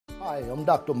Hi, I'm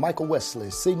Dr. Michael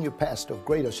Wesley, Senior Pastor of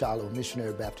Greater Shiloh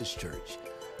Missionary Baptist Church.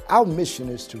 Our mission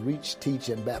is to reach, teach,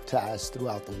 and baptize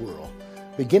throughout the world,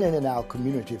 beginning in our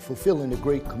community, fulfilling the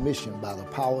Great Commission by the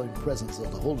power and presence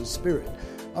of the Holy Spirit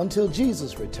until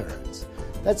Jesus returns.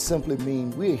 That simply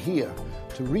means we're here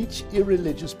to reach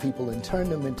irreligious people and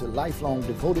turn them into lifelong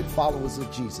devoted followers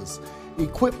of Jesus,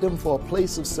 equip them for a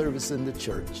place of service in the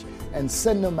church, and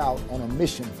send them out on a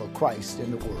mission for Christ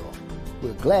in the world.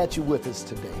 We're glad you're with us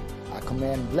today. I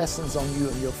command blessings on you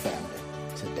and your family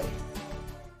today.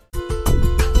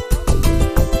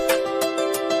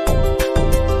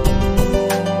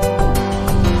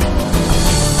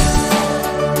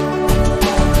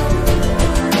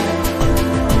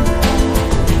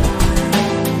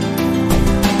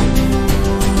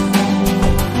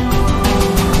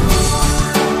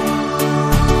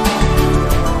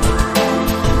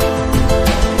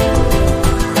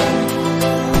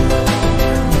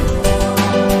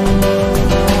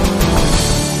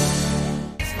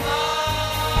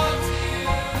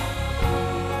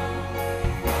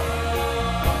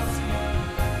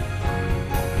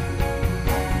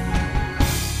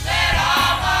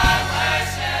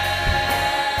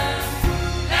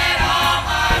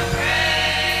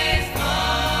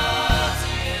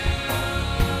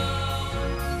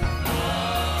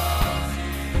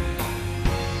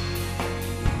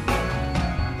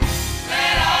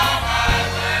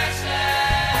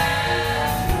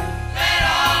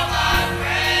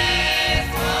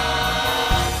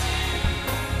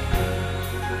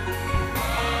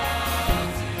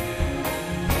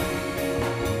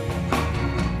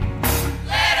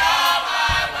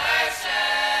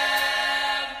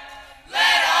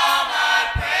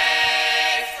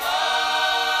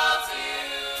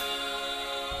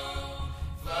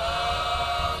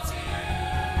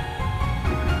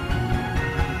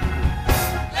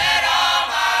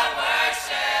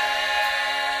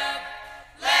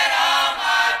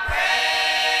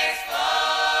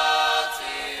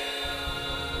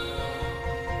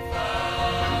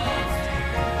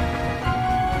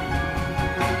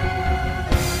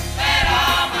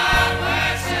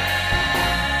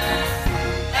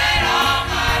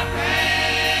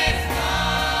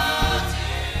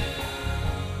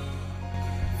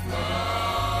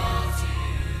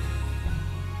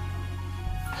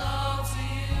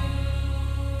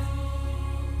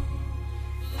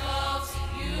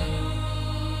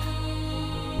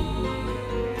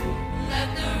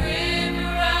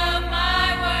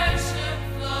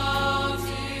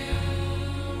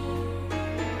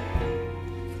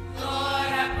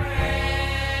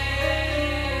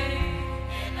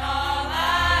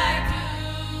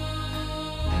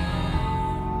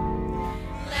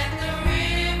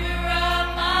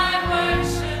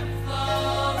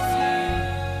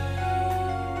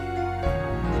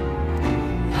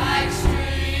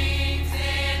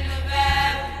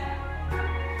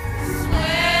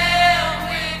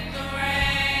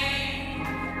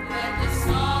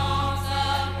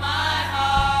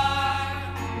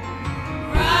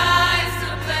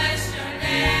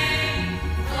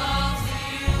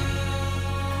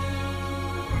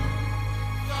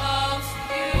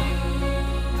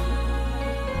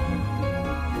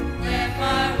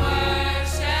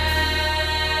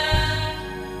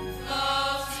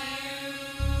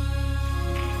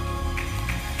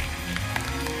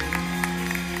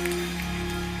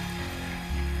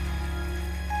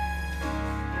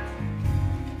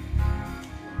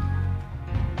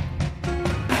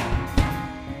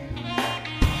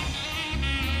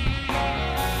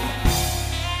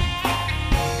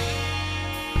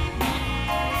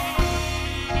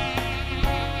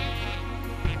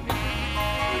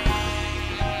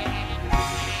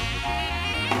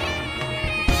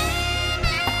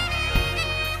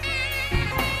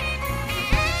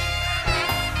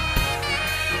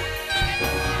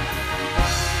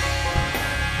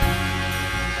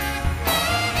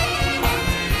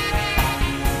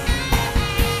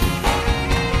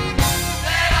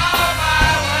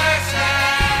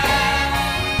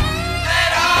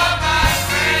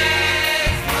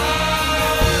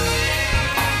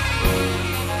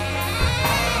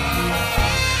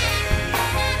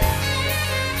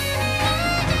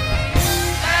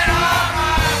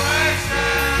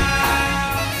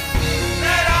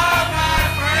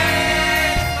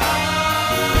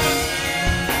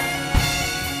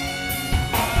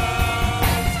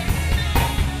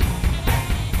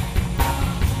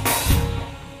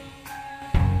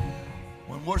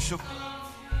 Worship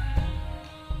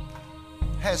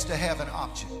has to have an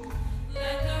object.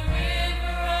 And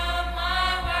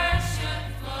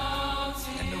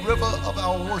the river of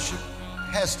our worship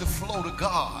has to flow to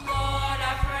God.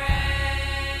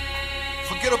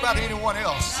 forget about anyone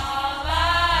else.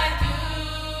 And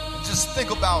just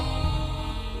think about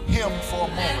him for a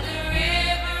moment.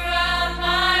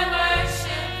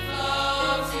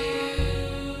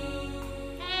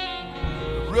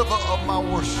 The river of my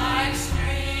worship. Like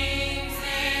streams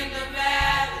in the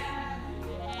valley,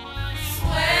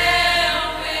 swell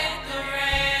with the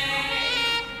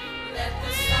rain. Let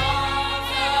the songs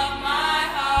of my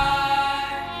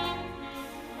heart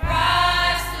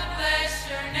rise to bless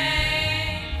your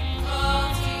name. Flow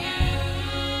to you,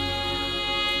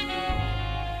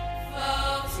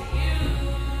 flow to you.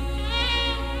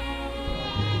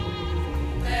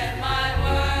 Let my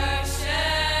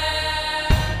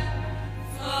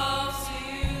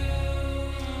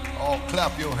Oh,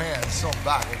 clap your hands,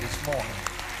 somebody, this morning.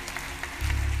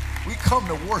 We come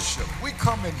to worship. We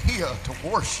come in here to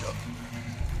worship.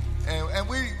 And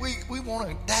we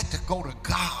want that to go to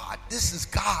God. This is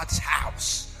God's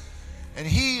house. And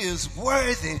he is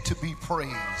worthy to be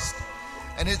praised.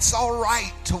 And it's all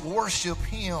right to worship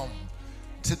him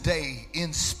today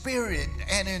in spirit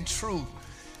and in truth.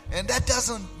 And that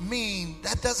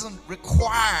doesn't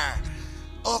require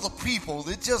other people.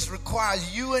 It just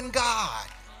requires you and God.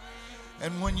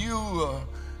 And when you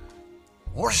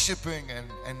worshiping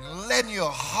and letting your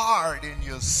heart and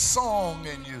your song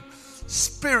and your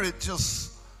spirit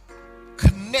just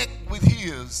connect with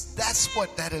his, that's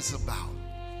what that is about.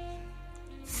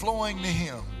 Flowing to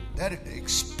him, that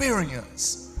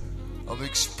experience of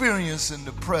experiencing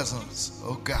the presence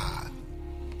of God.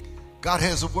 God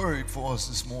has a word for us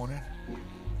this morning,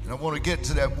 and I want to get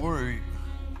to that word,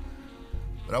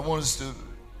 but I want us to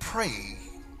pray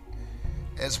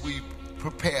as we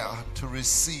prepare to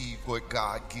receive what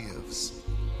God gives.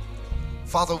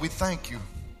 Father, we thank you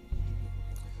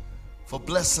for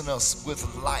blessing us with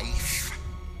life,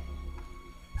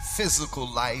 physical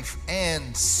life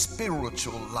and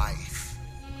spiritual life.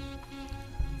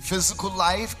 Physical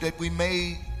life that we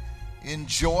may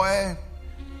enjoy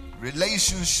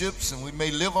relationships and we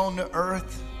may live on the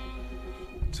earth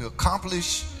to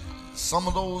accomplish some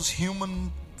of those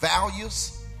human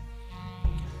values.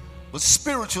 But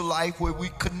spiritual life where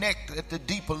we connect at the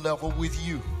deeper level with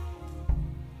you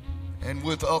and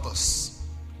with others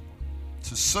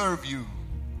to serve you.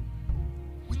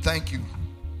 We thank you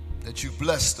that you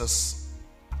blessed us.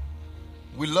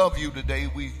 We love you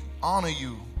today. We honor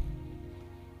you.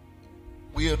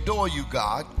 We adore you,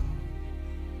 God.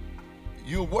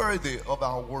 You're worthy of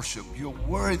our worship. You're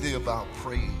worthy of our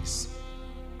praise.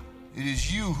 It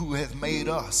is you who have made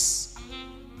us,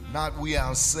 not we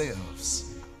ourselves.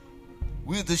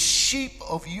 We're the sheep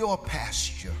of your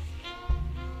pasture.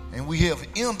 And we have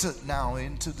entered now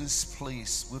into this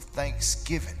place with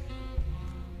thanksgiving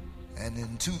and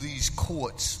into these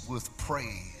courts with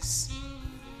praise.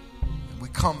 And we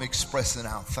come expressing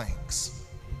our thanks.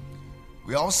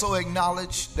 We also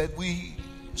acknowledge that we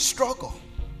struggle.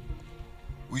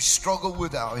 We struggle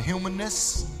with our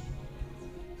humanness.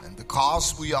 And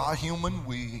because we are human,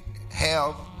 we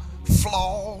have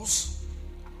flaws.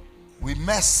 We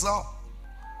mess up.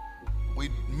 We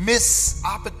miss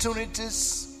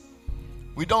opportunities.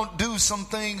 We don't do some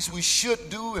things we should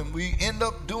do, and we end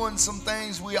up doing some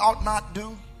things we ought not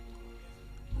do.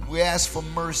 We ask for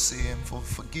mercy and for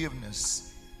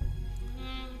forgiveness.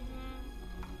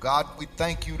 God, we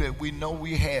thank you that we know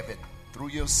we have it through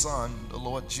your Son, the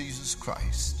Lord Jesus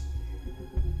Christ.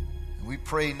 And we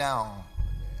pray now,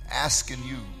 asking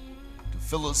you to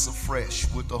fill us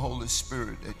afresh with the Holy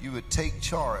Spirit, that you would take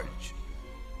charge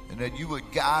and that you would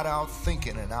guide our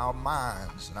thinking and our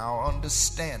minds and our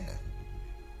understanding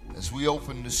as we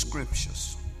open the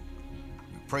scriptures.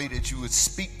 We pray that you would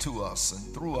speak to us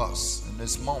and through us in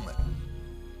this moment.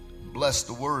 Bless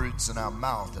the words in our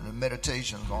mouth and the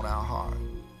meditations on our heart,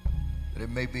 that it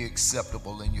may be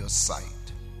acceptable in your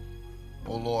sight.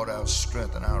 O Lord, our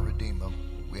strength and our Redeemer,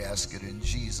 we ask it in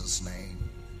Jesus' name.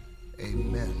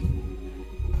 Amen.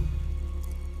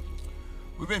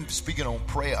 We've been speaking on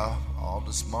prayer all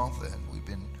this month, and we've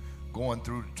been going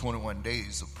through the 21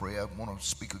 days of prayer. I want to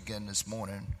speak again this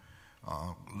morning.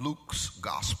 Luke's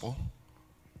Gospel,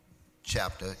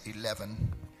 chapter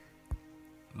 11.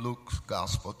 Luke's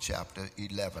Gospel, chapter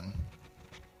 11.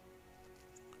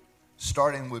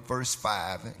 Starting with verse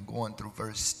 5 and going through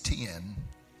verse 10,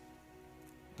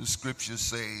 the scripture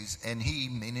says, "And he,"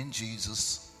 meaning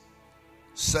Jesus,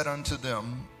 "said unto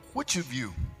them, Which of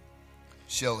you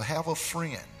shall have a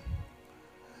friend,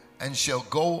 and shall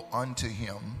go unto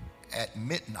him at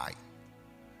midnight,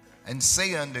 and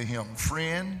say unto him,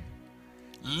 Friend,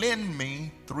 lend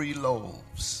me 3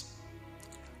 loaves.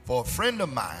 For a friend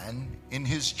of mine in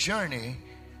his journey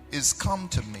is come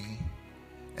to me,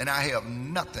 and I have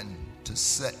nothing to to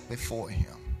set before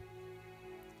him.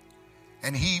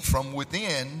 And he from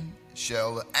within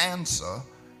shall answer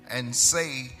and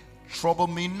say, trouble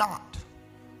me not.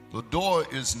 The door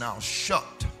is now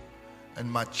shut, and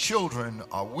my children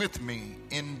are with me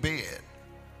in bed.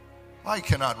 I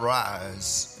cannot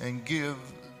rise and give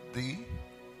thee.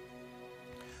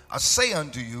 I say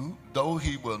unto you, though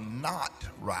he will not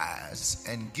rise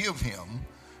and give him,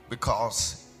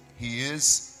 because he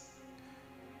is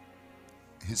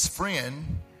his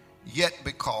friend, yet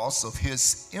because of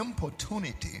his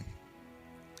importunity,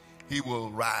 he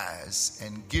will rise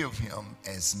and give him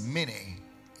as many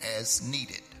as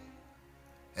needed.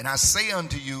 And I say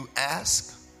unto you,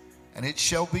 ask, and it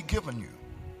shall be given you.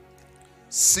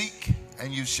 Seek,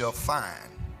 and you shall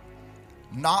find.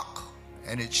 Knock,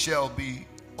 and it shall be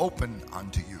opened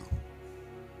unto you.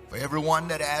 For everyone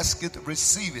that asketh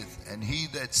receiveth, and he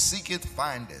that seeketh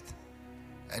findeth,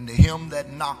 and to him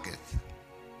that knocketh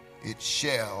it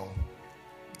shall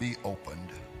be opened.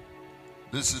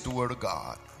 This is the word of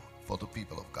God for the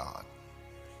people of God.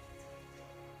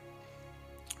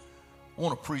 I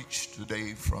want to preach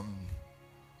today from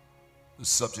the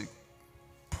subject,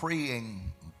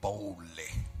 praying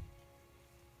boldly.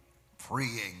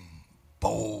 Praying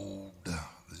boldly.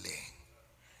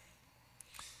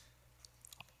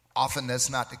 Often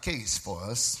that's not the case for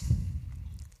us.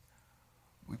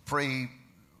 We pray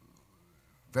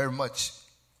very much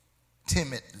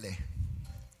timidly.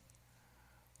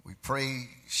 We pray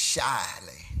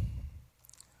shyly.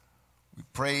 We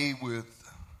pray with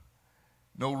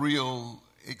no real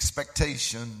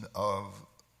expectation of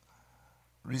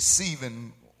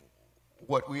receiving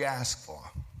what we ask for.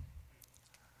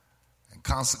 And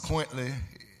consequently,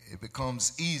 it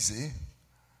becomes easy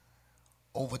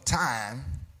over time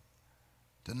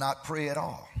to not pray at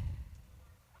all.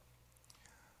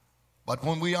 But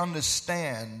when we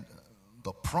understand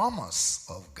the promise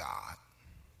of God,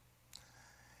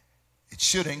 it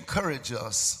should encourage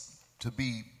us to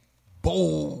be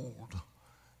bold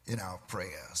in our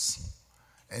prayers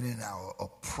and in our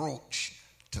approach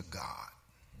to God.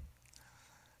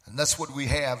 And that's what we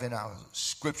have in our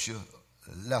scripture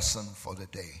lesson for the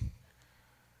day.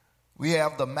 We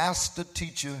have the master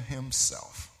teacher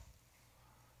himself,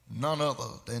 none other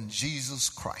than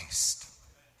Jesus Christ,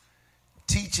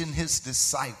 teaching his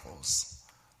disciples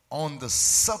on the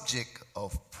subject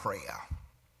of prayer.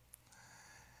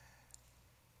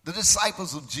 The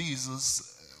disciples of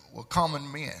Jesus were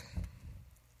common men.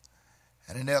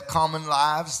 And in their common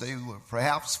lives, they were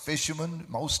perhaps fishermen.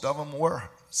 Most of them were.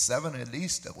 7 at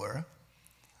least they were.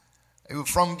 They were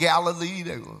from Galilee.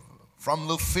 They were from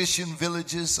little fishing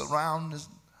villages around the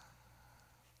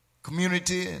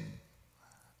community. And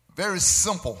very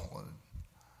simple.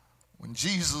 When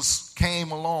Jesus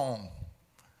came along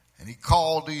and he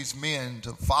called these men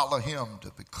to follow him,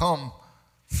 to become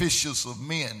fishers of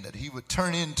men, that he would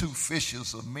turn into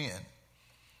fishers of men,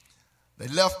 they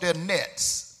left their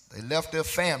nets, they left their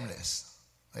families,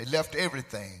 they left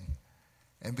everything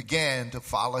and began to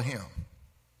follow him.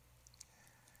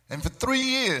 And for 3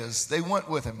 years, they went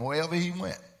with him wherever he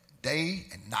went, day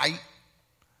and night.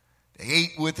 They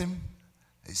ate with him.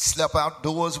 They slept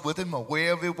outdoors with him, or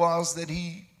wherever it was that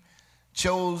he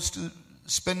chose to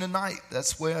spend the night.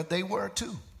 That's where they were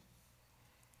too.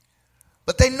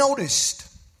 But they noticed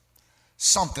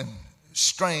something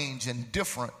strange and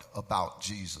different about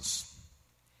Jesus.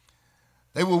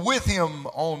 They were with him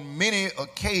on many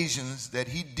occasions that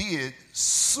he did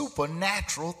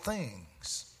supernatural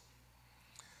things.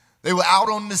 They were out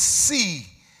on the sea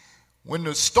when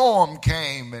the storm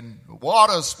came and the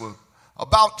waters were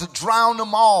about to drown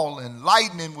them all, and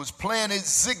lightning was playing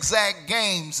its zigzag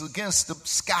games against the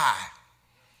sky.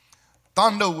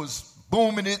 Thunder was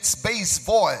booming its bass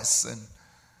voice, and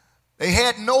they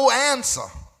had no answer.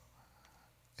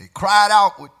 They cried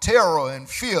out with terror and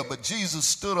fear, but Jesus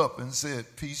stood up and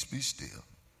said, "Peace be still."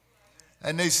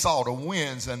 And they saw the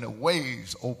winds and the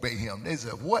waves obey him. They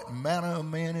said, "What manner of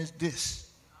man is this?"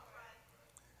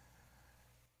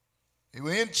 They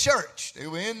were in church. They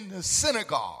were in the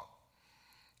synagogue.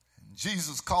 And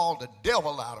Jesus called the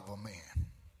devil out of a man.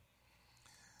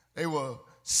 They were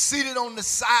seated on the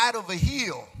side of a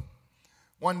hill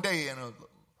one day, and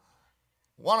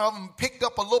one of them picked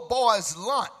up a little boy's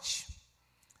lunch.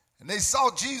 And they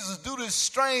saw Jesus do this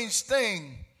strange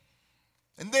thing.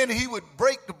 And then he would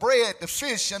break the bread, the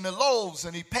fish, and the loaves,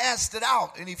 and he passed it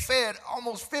out, and he fed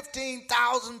almost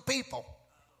 15,000 people.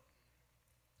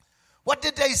 What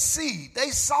did they see? They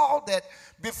saw that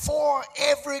before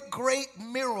every great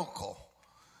miracle,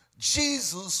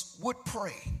 Jesus would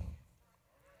pray.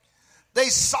 they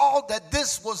saw that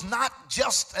this was not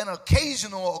just an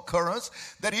occasional occurrence,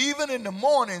 that even in the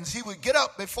mornings he would get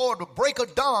up before the break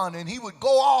of dawn and he would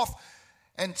go off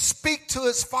and speak to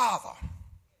his Father.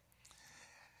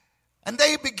 And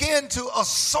they began to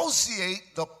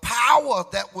associate the power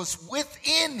that was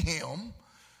within him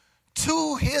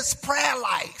to his prayer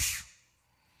life.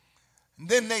 And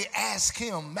then they asked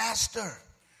him, Master,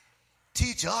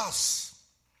 teach us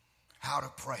how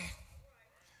to pray.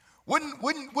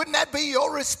 Wouldn't that be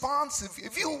your response?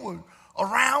 If you were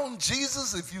around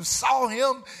Jesus, if you saw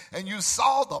him and you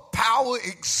saw the power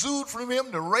exude from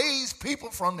him to raise people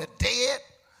from the dead,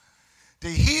 to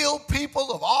heal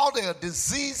people of all their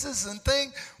diseases and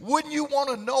things, wouldn't you want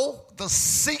to know the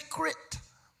secret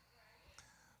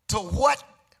to what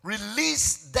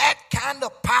released that kind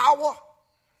of power?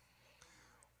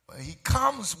 Well, he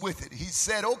comes with it. He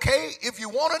said, okay, if you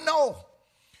want to know,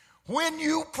 when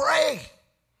you pray,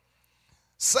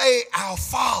 say, Our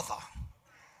Father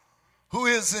who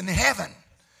is in heaven.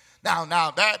 Now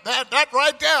that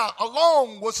right there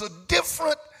alone was a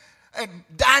different and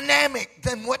dynamic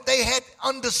than what they had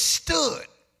understood.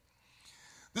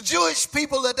 The Jewish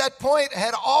people at that point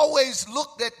had always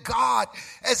looked at God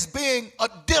as being a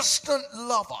distant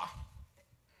lover.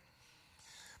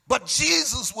 But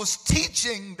Jesus was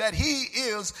teaching that he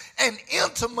is an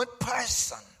intimate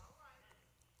person,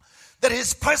 that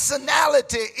his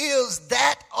personality is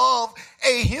that of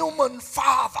a human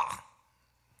father.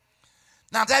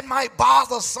 Now that might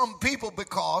bother some people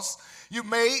because you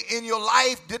may in your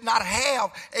life did not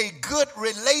have a good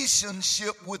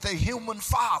relationship with a human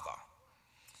father.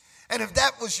 And if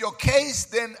that was your case,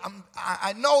 then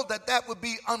I know that would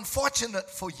be unfortunate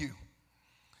for you.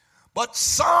 But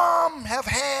some have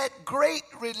had great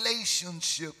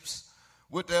relationships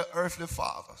with their earthly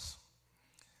fathers.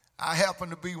 I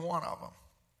happen to be one of them.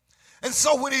 And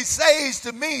so when he says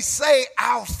to me, say,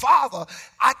 Our Father,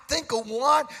 I think of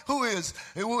one who is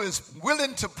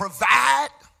willing to provide.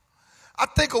 I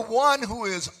think of one who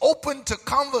is open to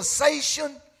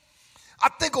conversation. I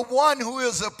think of one who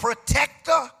is a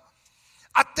protector.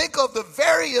 I think of the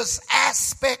various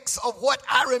aspects of what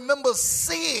I remember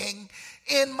seeing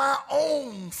in my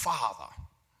own father.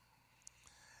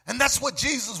 And that's what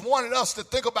Jesus wanted us to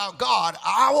think about God,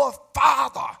 our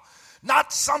Father.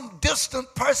 Not some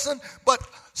distant person, but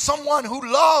someone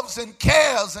who loves and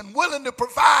cares and willing to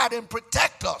provide and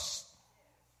protect us.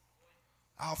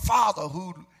 Our Father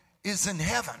who is in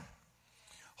heaven.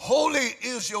 Holy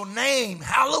is your name.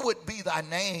 Hallowed be thy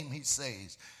name, he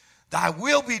says. Thy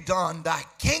will be done. Thy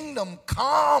kingdom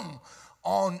come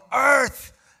on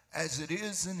earth as it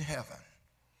is in heaven.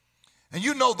 And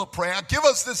you know the prayer. Give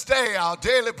us this day our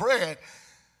daily bread.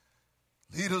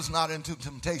 Lead us not into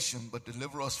temptation, but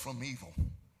deliver us from evil.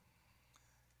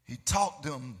 He taught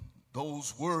them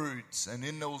those words, and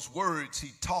in those words,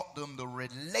 he taught them the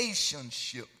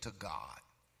relationship to God.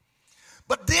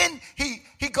 But then he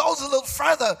goes a little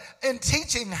further in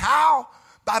teaching how,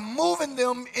 by moving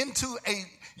them into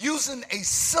using a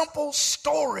simple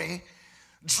story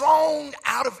drawn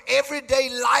out of everyday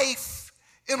life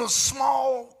in a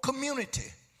small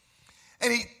community.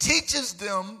 And he teaches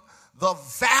them the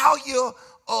value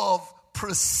of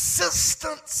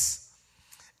persistence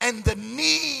and the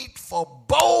need for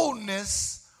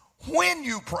boldness when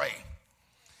you pray.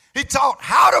 He taught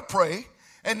how to pray,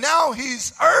 and now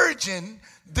he's urging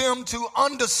them to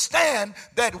understand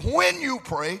that when you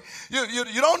pray, you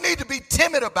don't need to be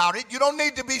timid about it. You don't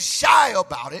need to be shy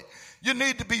about it. You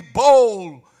need to be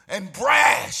bold and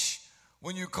brash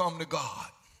when you come to God.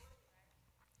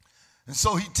 And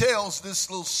so he tells this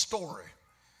little story.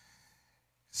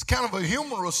 It's kind of a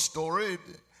humorous story.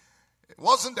 It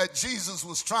wasn't that Jesus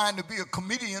was trying to be a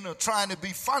comedian or trying to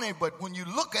be funny, but when you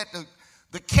look at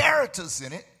the characters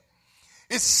in it,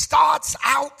 it starts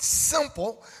out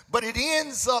simple, but it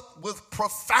ends up with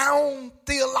profound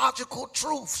theological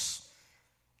truths.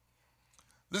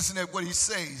 Listen to what he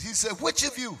says. He said, which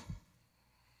of you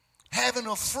having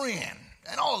a friend,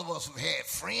 and all of us have had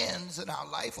friends in our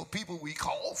life or people we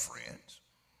call friends.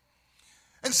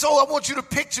 And so I want you to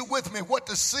picture with me what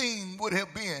the scene would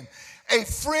have been. A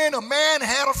man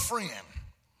had a friend,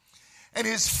 and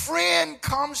his friend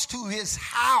comes to his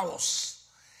house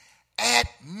at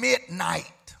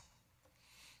midnight.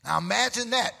 Now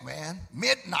imagine that, man.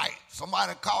 Midnight.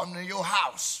 Somebody calling to your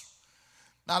house.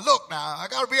 Now look, I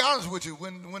got to be honest with you.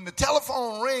 When the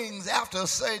telephone rings after a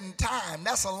certain time,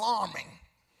 that's alarming.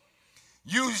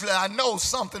 Usually I know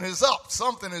something is up.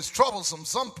 Something is troublesome.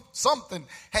 Something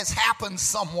has happened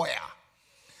somewhere.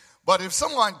 But if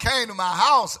someone came to my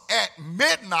house at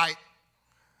midnight,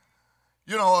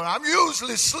 I'm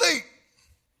usually asleep.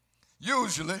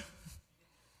 Usually.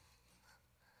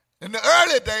 In the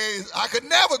early days, I could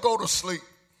never go to sleep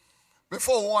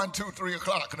before 1, 2, 3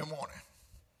 o'clock in the morning.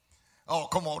 Oh,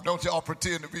 come on, don't y'all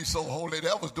pretend to be so holy.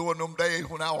 That was during them days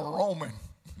when I was roaming.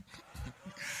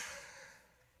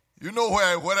 You know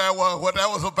what that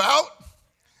was about?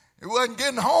 It wasn't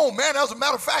getting home, man. As a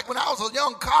matter of fact, when I was a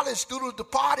young college student, the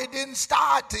party didn't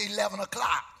start till 11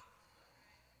 o'clock.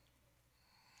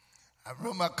 I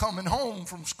remember coming home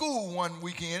from school one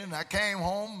weekend, and I came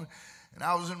home, and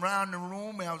I was around the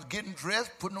room, and I was getting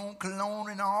dressed, putting on cologne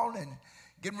and all, and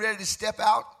getting ready to step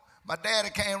out. My daddy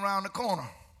came around the corner.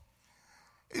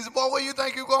 He said, boy, where you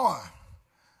think you're going?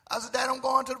 I said, Dad, I'm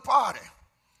going to the party.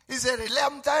 He said,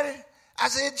 11:30? I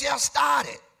said, it just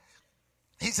started.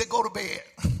 He said, go to bed.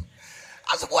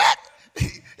 I said, what?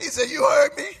 He said, you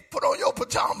heard me? Put on your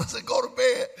pajamas and go to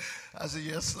bed. I said,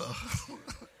 yes, sir.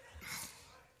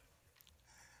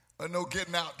 But no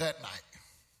getting out that night.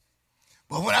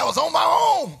 But when I was on my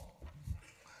own,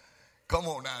 come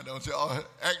on now, don't y'all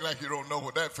act like you don't know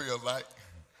what that feels like.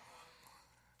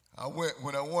 I went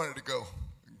when I wanted to go.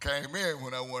 Came in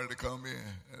when I wanted to come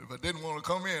in. If I didn't want to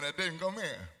come in, I didn't come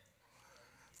in.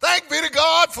 Thank be to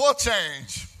God for a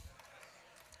change.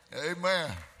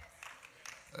 Amen.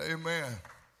 Amen.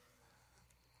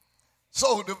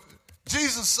 So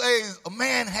Jesus says a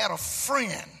man had a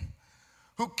friend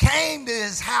who came to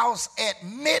his house at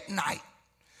midnight.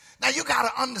 Now you got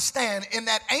to understand, in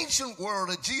that ancient world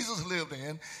that Jesus lived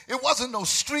in, it wasn't no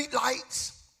street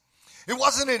lights. It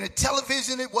wasn't any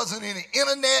television. It wasn't any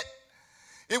internet.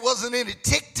 It wasn't any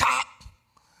TikTok.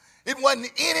 It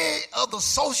wasn't any of the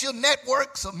social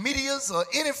networks or medias or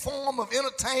any form of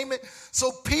entertainment.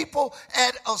 So people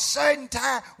at a certain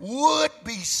time would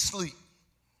be asleep.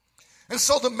 And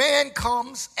so the man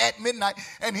comes at midnight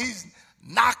and he's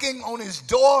knocking on his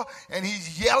door and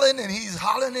he's yelling and he's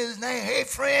hollering his name. Hey,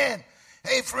 friend.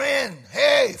 Hey, friend.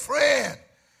 Hey, friend.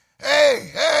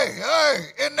 Hey, hey,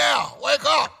 hey. In now. Wake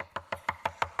up.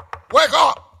 Wake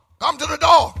up. Come to the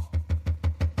door.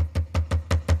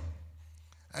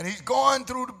 And he's going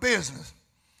through the business.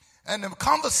 And the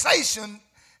conversation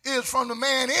is from the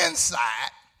man inside.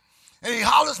 And he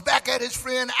hollers back at his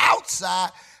friend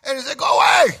outside. And he said, go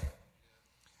away.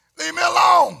 Leave me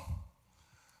alone.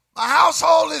 My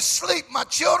household is asleep. My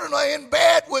children are in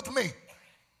bed with me.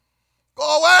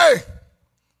 Go away.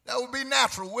 That would be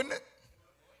natural, wouldn't it?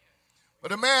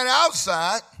 But the man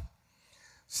outside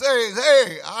says,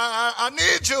 hey, I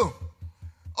need you.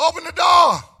 Open the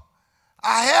door.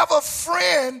 I have a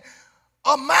friend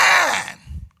of mine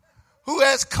who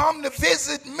has come to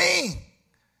visit me,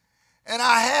 and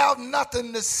I have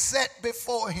nothing to set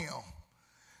before him.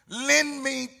 Lend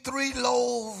me 3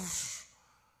 loaves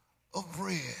of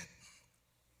bread.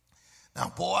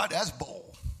 Now, boy, that's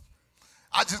bold.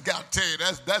 I just got to tell you,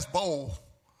 that's bold.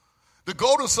 To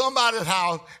go to somebody's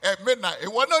house at midnight.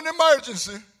 It wasn't an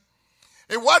emergency.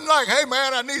 It wasn't like, hey,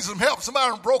 man, I need some help.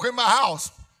 Somebody broke in my house.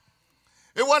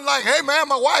 It wasn't like, hey, man,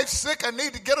 my wife's sick. I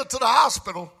need to get her to the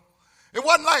hospital. It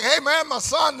wasn't like, hey, man, my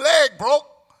son's leg broke.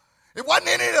 It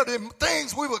wasn't any of the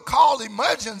things we would call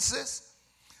emergencies.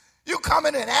 You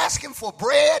coming and asking for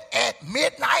bread at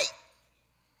midnight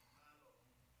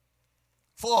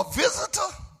for a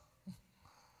visitor?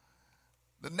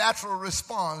 The natural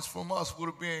response from us would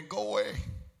have been, go away,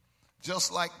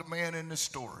 just like the man in the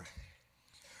story.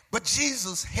 But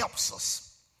Jesus helps us.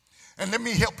 And let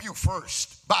me help you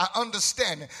first by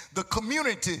understanding the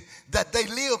community that they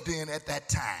lived in at that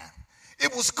time.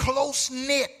 It was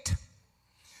close-knit,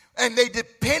 and they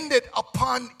depended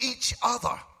upon each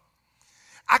other.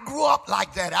 I grew up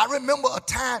like that. I remember a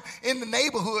time in the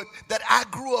neighborhood that I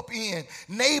grew up in.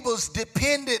 Neighbors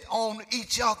depended on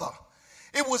each other.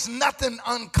 It was nothing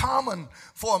uncommon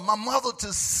for my mother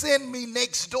to send me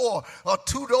next door or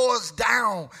 2 doors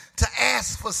down to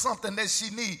ask for something that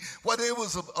she needed, whether it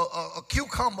was a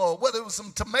cucumber or whether it was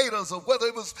some tomatoes or whether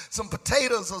it was some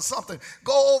potatoes or something.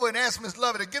 Go over and ask Miss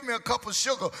Lovey to give me a cup of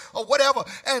sugar or whatever,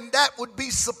 and that would be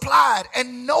supplied.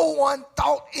 And no one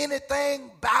thought anything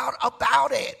about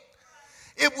it.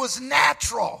 It was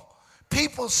natural.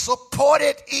 People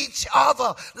supported each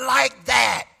other like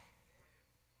that.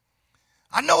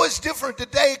 I know it's different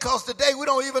today because today we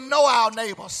don't even know our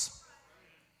neighbors.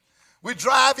 We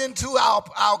drive into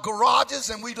our garages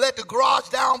and we let the garage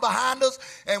down behind us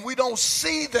and we don't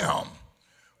see them.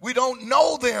 We don't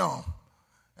know them.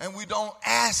 And we don't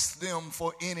ask them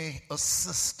for any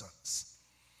assistance.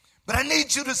 But I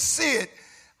need you to see it.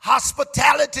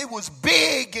 Hospitality was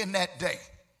big in that day.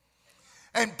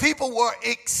 And people were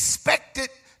expected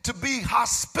to be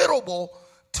hospitable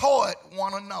toward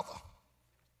one another.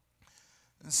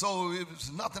 And so it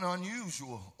was nothing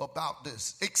unusual about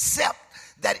this, except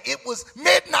that it was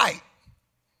midnight.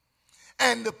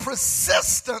 And the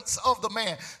persistence of the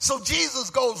man. So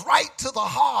Jesus goes right to the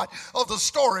heart of the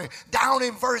story down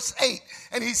in verse 8.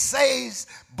 And he says,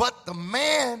 but the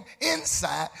man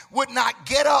inside would not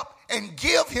get up and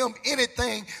give him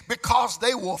anything because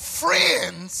they were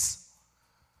friends,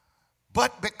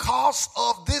 but because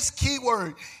of this key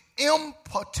word,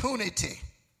 importunity.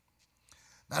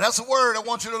 Now that's a word I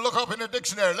want you to look up in the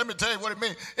dictionary. Let me tell you what it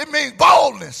means. It means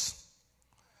boldness.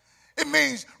 It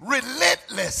means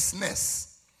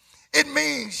relentlessness. It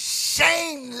means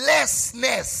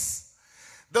shamelessness.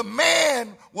 The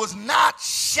man was not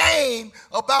shamed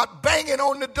about banging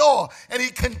on the door, and he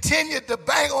continued to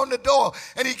bang on the door,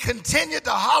 and he continued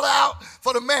to holler out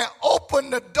for the man, open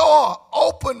the door,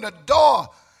 open the door.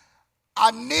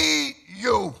 I need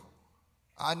you.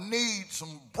 I need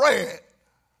some bread.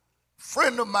 A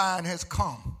friend of mine has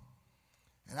come.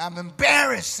 And I'm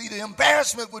embarrassed. See, the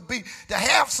embarrassment would be to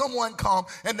have someone come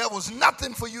and there was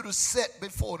nothing for you to set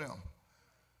before them.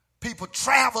 People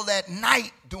travel at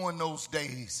night during those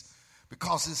days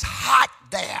because it's hot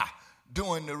there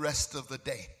during the rest of the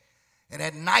day. And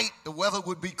at night, the weather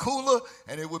would be cooler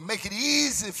and it would make it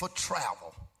easy for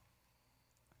travel.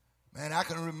 Man, I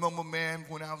can remember, man,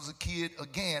 when I was a kid,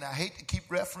 again, I hate to keep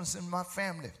referencing my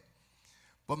family,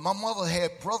 but my mother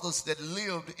had brothers that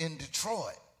lived in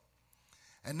Detroit.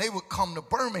 And they would come to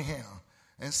Birmingham.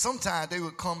 And sometimes they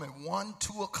would come at 1,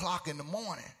 2 o'clock in the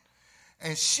morning.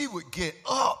 And she would get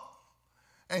up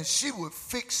and she would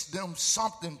fix them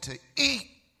something to eat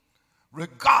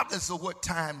regardless of what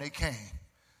time they came.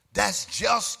 That's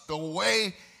just the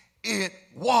way it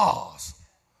was.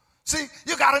 See,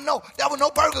 you got to know, there were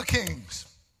no Burger Kings.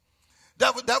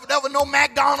 There were no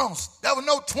McDonald's. There were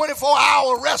no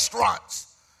 24-hour restaurants.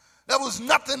 There was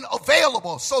nothing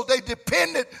available, so they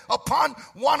depended upon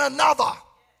one another.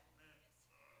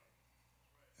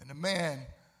 And the man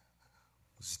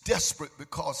was desperate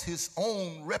because his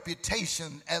own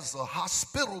reputation as a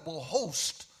hospitable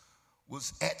host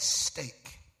was at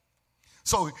stake.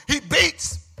 So he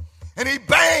beats and he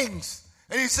bangs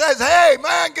and he says, hey,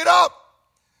 man, get up.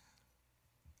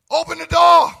 Open the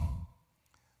door.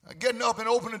 Getting up and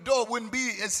opening the door wouldn't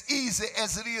be as easy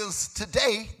as it is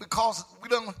today because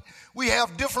we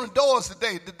have different doors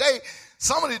today. Today,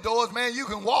 some of the doors, man, you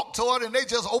can walk toward and they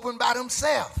just open by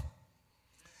themselves.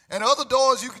 And other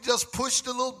doors, you can just push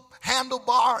the little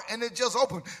handlebar and it just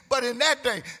open. But in that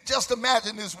day, just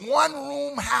imagine this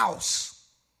one-room house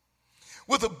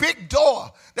with a big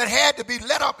door that had to be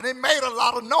let up, and it made a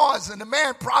lot of noise, and the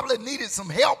man probably needed some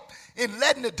help in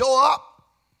letting the door up.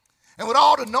 And with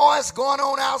all the noise going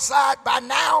on outside, by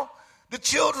now, the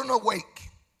children are awake.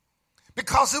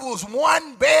 Because it was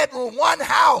one bedroom, one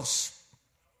house.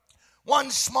 One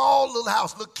small little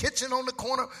house, little kitchen on the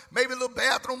corner, maybe a little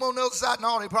bathroom on the other side.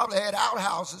 No, they probably had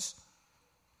outhouses.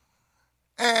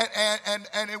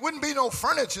 And it wouldn't be no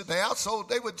furniture there, so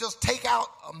they would just take out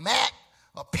a mat,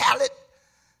 a pallet,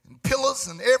 and pillows,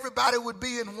 and everybody would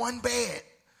be in one bed,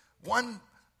 one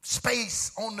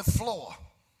space on the floor.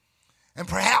 And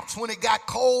perhaps when it got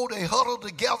cold, they huddled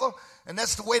together, and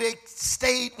that's the way they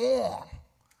stayed warm.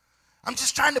 I'm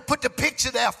just trying to put the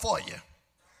picture there for you.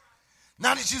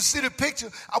 Now that you see the picture,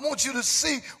 I want you to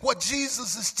see what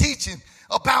Jesus is teaching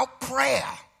about prayer.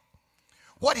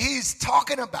 What he's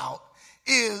talking about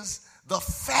is the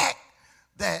fact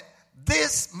that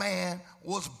this man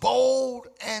was bold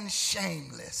and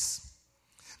shameless.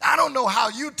 I don't know how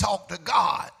you talk to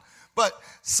God, but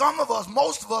some of us,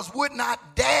 most of us, would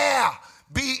not dare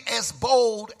be as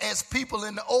bold as people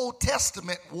in the Old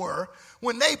Testament were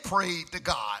when they prayed to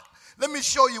God. Let me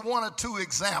show you one or two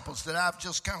examples that I've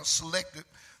just kind of selected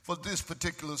for this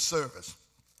particular service.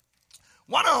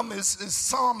 One of them is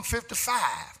Psalm 55.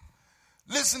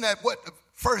 Listen at what the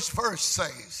first verse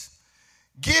says.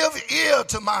 Give ear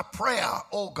to my prayer,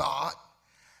 O God,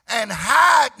 and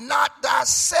hide not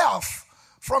thyself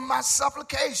from my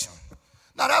supplication.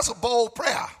 Now that's a bold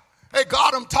prayer. Hey,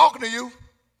 God, I'm talking to you.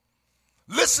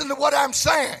 Listen to what I'm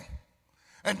saying.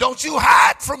 And don't you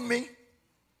hide from me.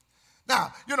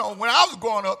 Now, you know, when I was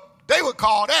growing up, they would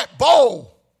call that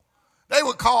bold. They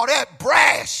would call that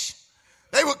brash.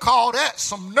 They would call that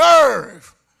some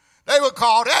nerve. They would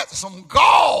call that some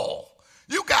gall.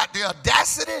 You got the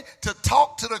audacity to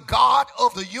talk to the God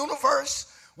of the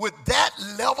universe with that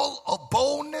level of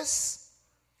boldness?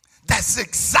 That's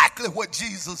exactly what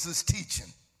Jesus is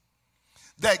teaching.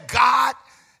 That God,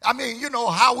 I mean, you know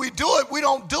how we do it. We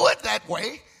don't do it that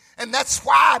way. And that's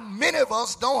why many of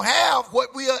us don't have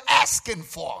what we are asking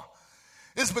for.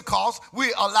 It's because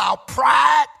we allow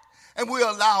pride And we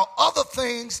allow other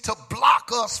things to block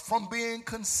us from being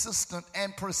consistent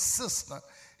and persistent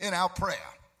in our prayer.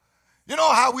 You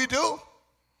know how we do?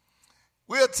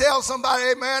 We'll tell somebody,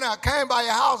 hey man, I came by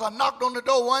your house, I knocked on the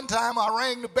door one time, I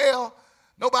rang the bell,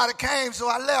 nobody came, so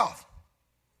I left.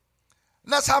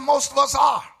 And that's how most of us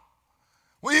are.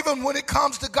 Well, even when it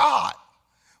comes to God.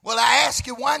 Well, I asked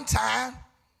you one time,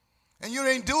 and you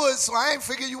didn't do it, so I ain't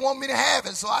figure you want me to have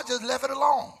it, so I just left it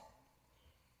alone.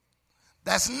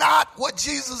 That's not what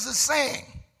Jesus is saying.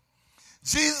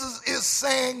 Jesus is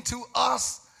saying to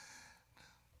us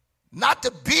not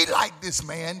to be like this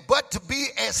man, but to be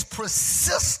as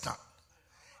persistent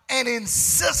and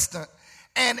insistent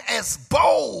and as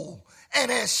bold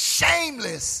and as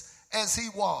shameless as he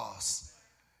was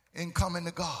in coming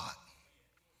to God.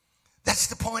 That's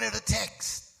the point of the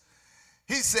text.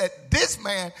 He said, this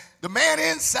man, the man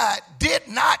inside, did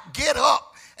not get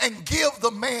up and give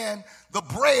the man the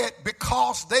bread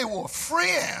because they were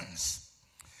friends.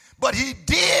 But he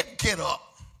did get up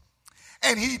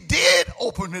and he did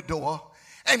open the door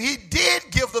and he did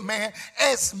give the man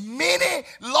as many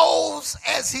loaves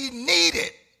as he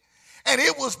needed. And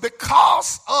it was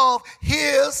because of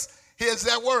his, here's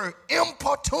that word,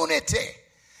 importunity,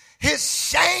 his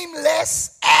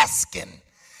shameless asking,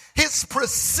 his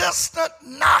persistent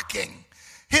knocking,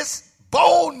 his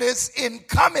boldness in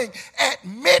coming at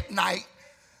midnight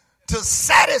to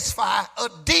satisfy a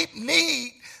deep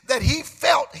need that he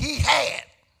felt he had.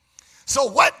 So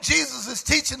what Jesus is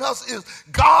teaching us is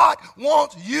God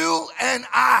wants you and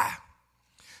I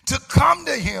to come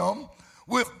to him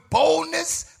with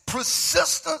boldness,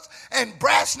 persistence, and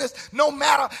brashness, no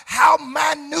matter how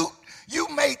minute you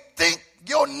may think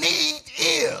your need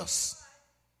is.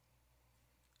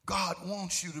 God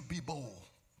wants you to be bold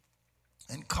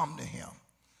and come to him.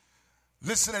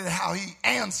 Listen to how he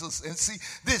answers. And see,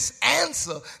 this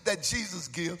answer that Jesus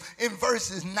gives in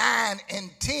verses 9 and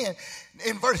 10,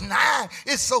 in verse 9,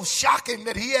 is so shocking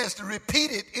that he has to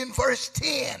repeat it in verse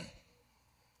 10.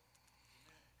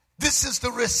 This is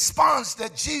the response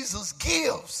that Jesus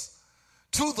gives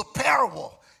to the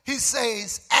parable. He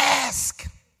says, ask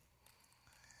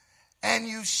and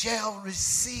you shall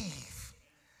receive.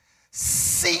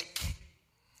 Seek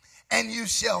and you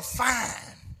shall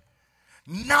find.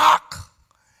 Knock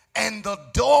and the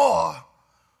door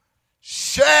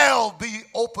shall be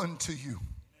open to you.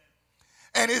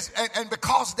 And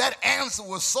because that answer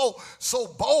was so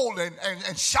bold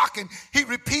and shocking, he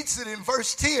repeats it in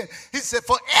verse 10. He said,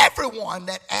 for everyone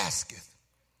that asketh,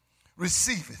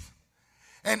 receiveth.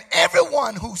 And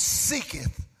everyone who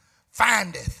seeketh,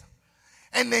 findeth.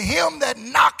 And to him that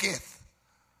knocketh,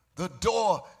 the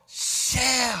door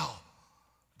shall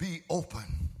be open.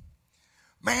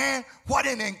 Man, what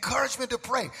an encouragement to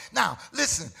pray. Now,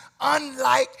 listen,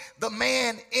 unlike the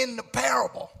man in the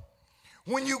parable,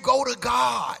 when you go to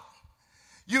God,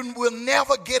 you will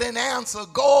never get an answer.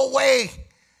 Go away.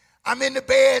 I'm in the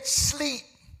bed, sleep.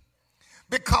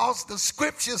 Because the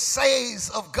scripture says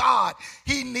of God,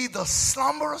 he neither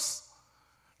slumbers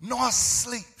nor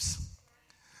sleeps.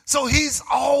 So he's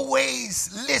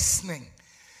always listening.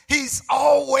 He's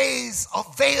always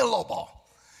available.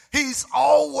 He's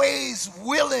always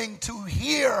willing to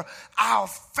hear our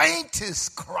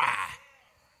faintest cry.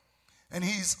 And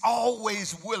he's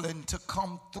always willing to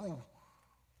come through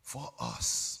for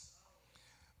us.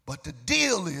 But the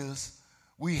deal is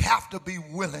we have to be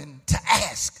willing to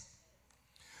ask.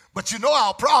 But you know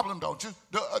our problem, don't you?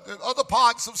 The other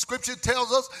parts of scripture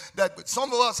tells us that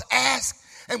some of us ask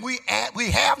and we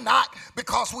have not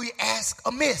because we ask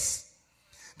amiss.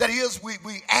 That is, we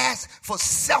ask for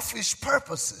selfish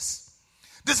purposes.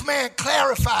 This man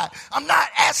clarified, I'm not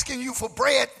asking you for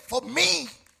bread for me.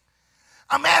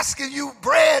 I'm asking you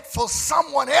bread for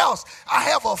someone else. I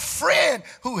have a friend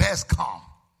who has come.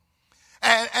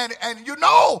 And you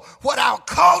know what our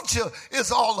culture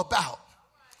is all about.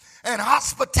 And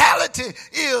hospitality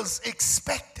is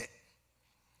expected.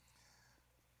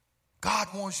 God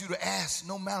wants you to ask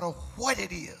no matter what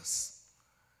it is.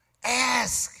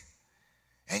 Ask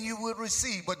and you will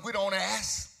receive. But we don't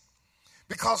ask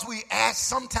because we ask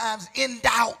sometimes in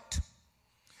doubt.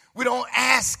 We don't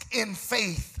ask in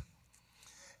faith.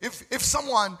 If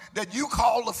someone that you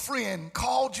call a friend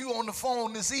called you on the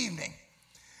phone this evening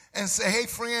and say, hey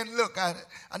friend, look, I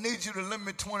need you to lend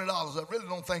me $20. I really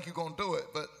don't think you're going to do it,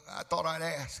 but I thought I'd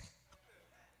ask.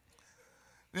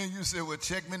 Then you say, well,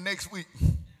 check me next week,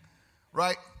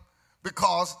 right?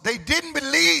 Because they didn't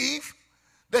believe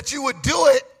that you would do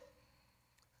it,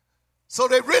 so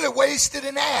they really wasted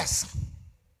an ask.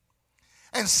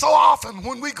 And so often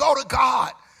when we go to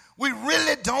God, we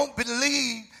really don't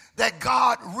believe that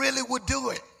God really would do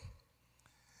it.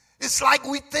 It's like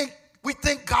we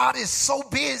think God is so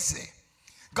busy.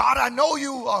 God, I know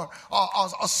you are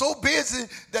so busy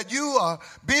that you are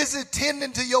busy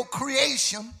tending to your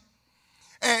creation.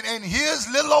 And here's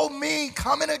little old me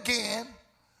coming again.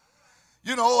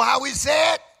 You know how we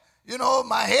said, you know,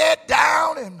 my head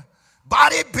down and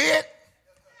body bent.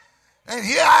 And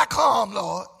here I come,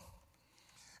 Lord.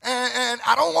 And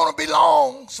I don't want to be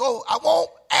long, so I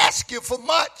won't ask you for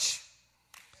much.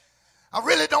 I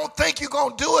really don't think you're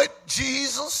going to do it,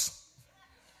 Jesus.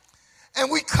 And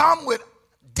we come with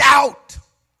doubt.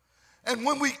 And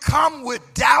when we come with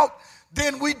doubt,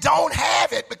 then we don't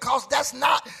have it, because that's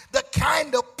not the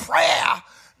kind of prayer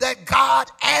that God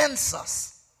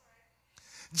answers.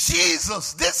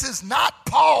 Jesus, this is not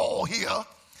Paul here.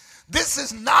 This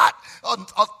is not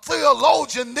a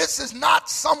theologian. This is not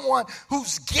someone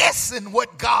who's guessing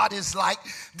what God is like.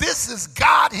 This is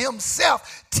God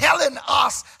himself telling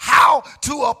us how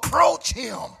to approach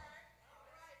him.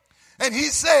 And he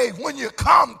said, when you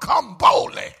come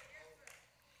boldly.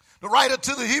 The writer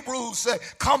to the Hebrews said,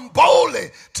 come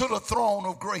boldly to the throne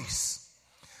of grace.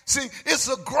 See, it's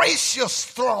a gracious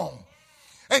throne.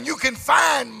 And you can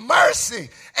find mercy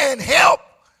and help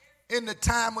in the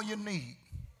time of your need.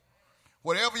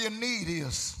 Whatever your need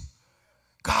is,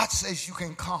 God says you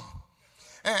can come.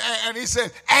 And he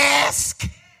says, ask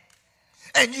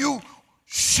and you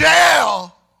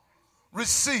shall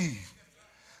receive.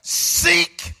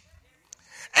 Seek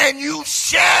and you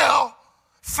shall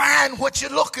find what you're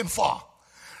looking for.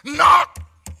 Knock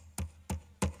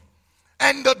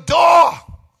and the door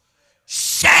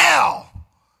shall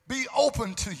be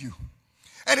open to you.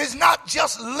 And it's not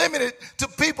just limited to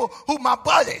people who my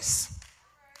buddies.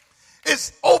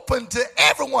 It's open to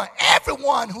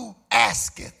everyone who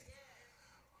asketh.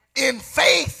 In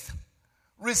faith,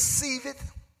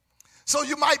 receiveth. So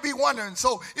you might be wondering,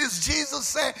 so is Jesus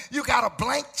saying you got a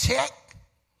blank check?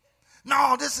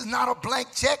 No, this is not a blank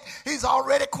check. He's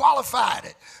already qualified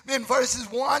it. In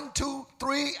verses 1, 2,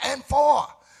 3, and 4,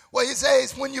 where he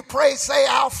says, when you pray, say,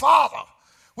 Our Father,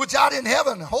 which art in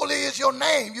heaven, holy is your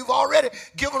name. You've already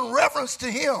given reference to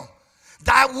him.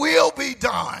 Thy will be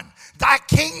done. Thy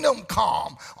kingdom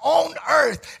come on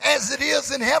earth as it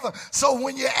is in heaven. So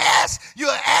when you ask, you're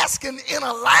asking in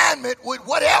alignment with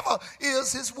whatever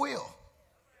is his will.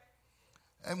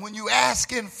 And when you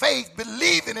ask in faith,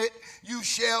 believing it, you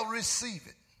shall receive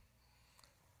it.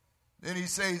 Then he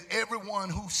says, everyone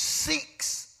who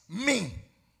seeks me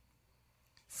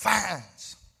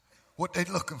finds what they're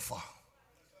looking for.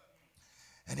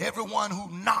 And everyone who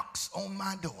knocks on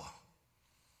my door,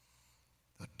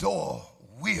 the door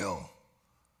will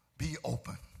be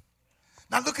open.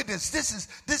 Now look at this.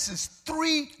 This is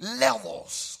 3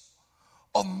 levels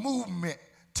of movement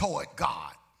toward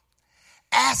God.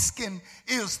 Asking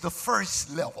is the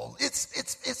first level.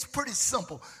 It's pretty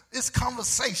simple. It's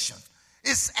conversation.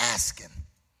 It's asking.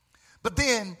 But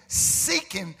then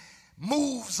seeking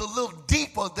moves a little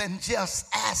deeper than just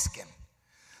asking.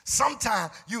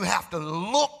 Sometimes you have to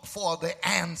look for the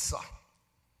answer.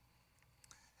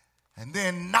 And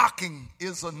then knocking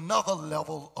is another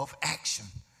level of action.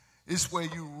 It's where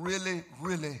you really,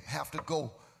 really have to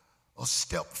go a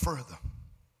step further.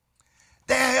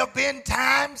 There have been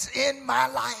times in my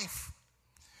life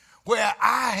where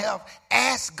I have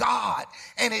asked God,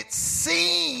 and it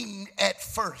seemed at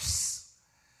first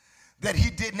that he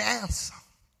didn't answer.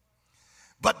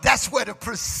 But that's where the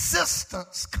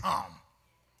persistence comes.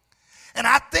 And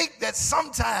I think that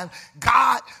sometimes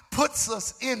God puts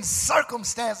us in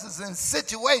circumstances and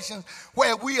situations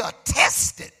where we are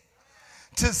tested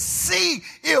to see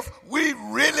if we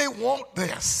really want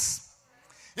this.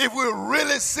 If we're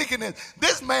really seeking it.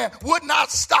 This man would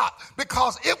not stop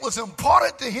because it was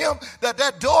important to him that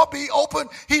that door be open.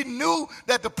 He knew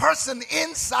that the person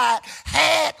inside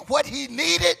had what he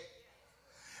needed.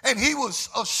 And he was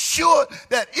assured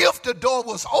that if the door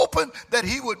was open, that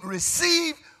he would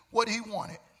receive what he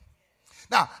wanted.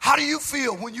 Now, how do you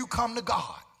feel when you come to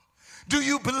God? Do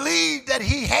you believe that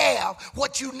he have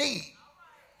what you need?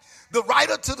 The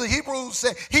writer to the Hebrews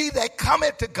said, he that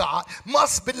cometh to God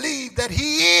must believe that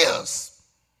he is,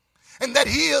 and that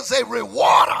he is a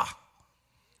rewarder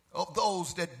of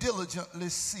those that diligently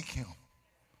seek him.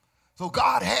 So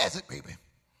God has it, baby.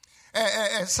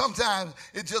 And sometimes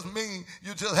it just means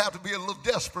you just have to be a little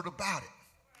desperate about it.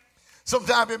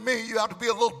 Sometimes it means you have to be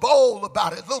a little bold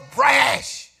about it, a little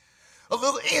brash, a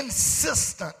little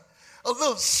insistent, a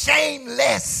little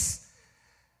shameless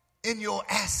in your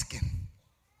asking.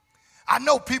 I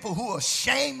know people who are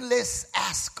shameless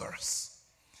askers.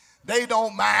 They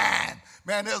don't mind.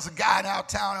 Man, there's a guy in our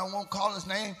town, I won't call his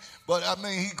name, but I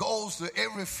mean, he goes to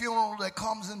every funeral that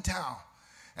comes in town.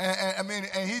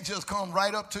 And he just come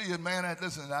right up to you, man.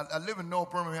 Listen, I live in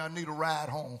North Birmingham. I need a ride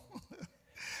home.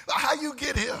 How you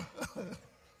get here?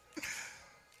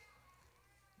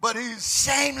 But he's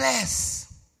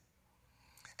shameless.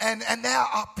 And there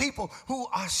are people who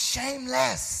are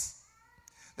shameless.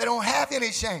 They don't have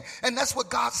any shame. And that's what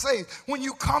God says. When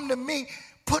you come to me,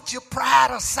 put your pride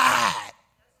aside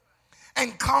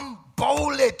and come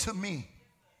boldly to me.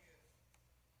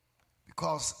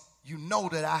 Because you know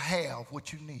that I have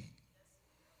what you need.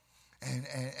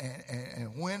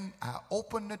 And when I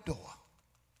open the door,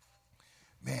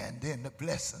 man, then the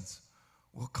blessings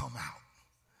will come out.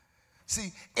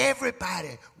 See,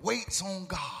 everybody waits on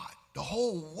God. The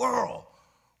whole world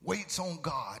waits on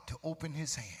God to open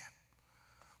his hand.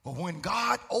 But when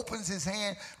God opens his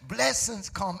hand, blessings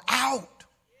come out.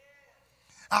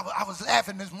 I was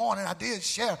laughing this morning. I did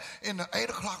share in the 8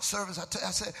 o'clock service.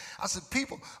 I said,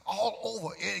 people all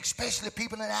over, especially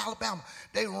people in Alabama,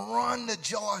 they run to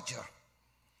Georgia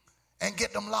and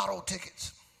get them lotto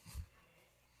tickets.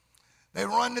 They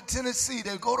run to Tennessee.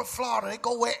 They go to Florida. They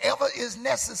go wherever is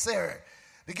necessary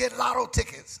to get lotto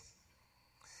tickets.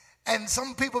 And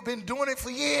some people have been doing it for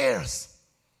years.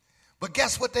 But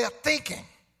guess what they're thinking?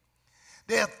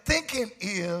 Their thinking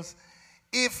is,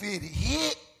 if it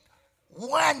hit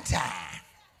one time.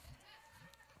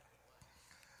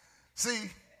 See,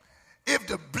 if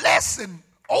the blessing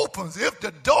opens, if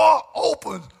the door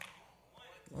opens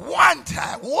one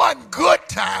time, one good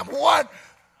time, one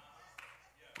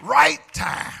right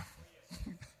time.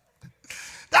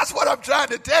 That's what I'm trying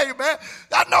to tell you, man.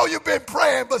 I know you've been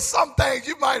praying, but some things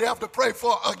you might have to pray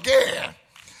for again.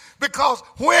 Because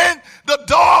when the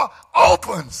door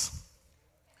opens,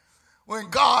 when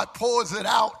God pours it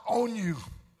out on you,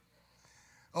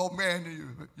 oh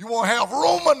man, you won't have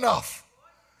room enough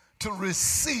to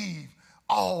receive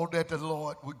all that the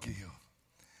Lord would give.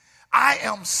 I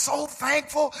am so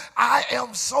thankful. I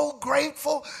am so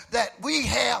grateful that we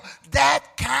have that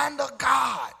kind of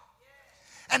God.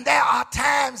 And there are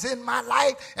times in my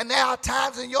life and there are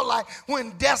times in your life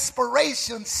when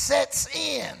desperation sets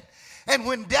in. And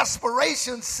when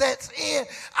desperation sets in,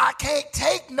 I can't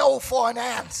take no for an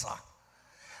answer.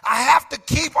 I have to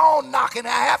keep on knocking. I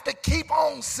have to keep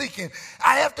on seeking.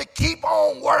 I have to keep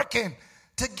on working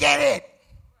to get it.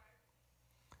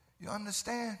 You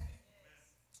understand?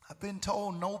 I've been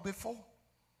told no before,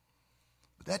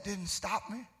 but that didn't stop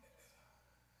me.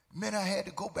 It meant I had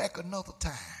to go back another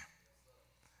time.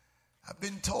 I've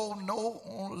been told no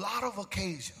on a lot of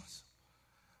occasions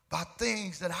about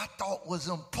things that I thought was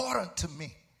important to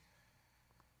me.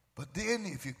 But then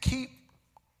if you keep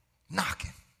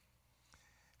knocking,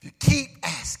 if you keep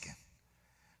asking,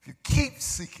 if you keep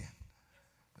seeking,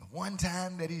 the one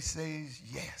time that he says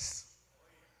yes.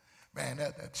 Man,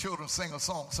 that children sing a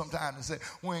song sometimes and say,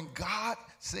 when God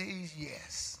says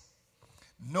yes,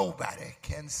 nobody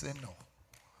can say no.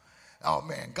 Oh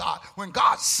man, when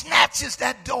God snatches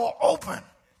that door open,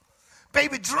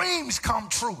 baby, dreams come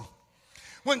true.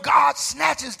 When God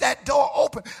snatches that door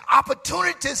open,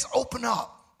 opportunities open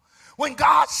up. When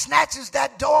God snatches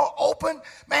that door open,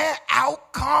 man,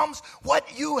 out comes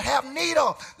what you have need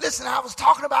of. Listen, I was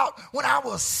talking about when I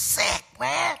was sick,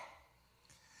 man.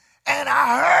 And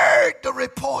I heard the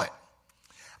report.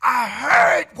 I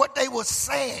heard what they were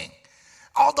saying.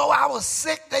 Although I was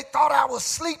sick, they thought I was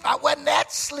asleep. I wasn't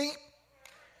that sleep.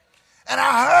 And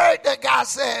I heard that guy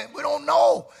said, we don't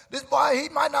know. This boy, he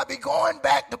might not be going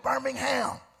back to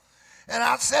Birmingham. And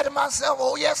I said to myself,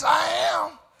 oh, yes, I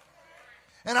am.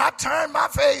 And I turned my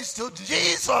face to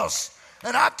Jesus.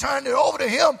 And I turned it over to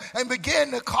him and began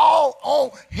to call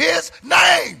on his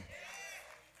name.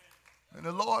 And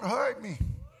the Lord heard me.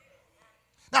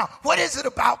 Now, what is it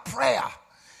about prayer?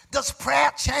 Does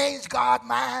prayer change God's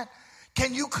mind?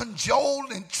 Can you cajole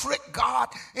and trick God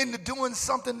into doing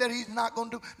something that he's not going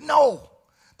to do? No,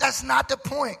 that's not the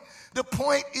point. The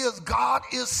point is God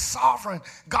is sovereign.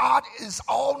 God is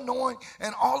all-knowing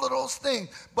and all of those things.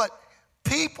 But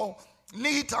people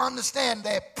need to understand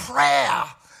that prayer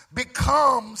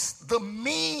becomes the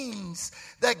means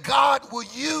that God will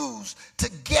use to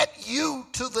get you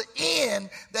to the end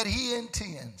that he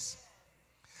intends.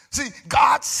 See,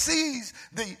 God sees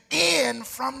the end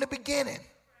from the beginning.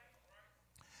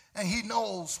 And he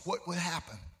knows what will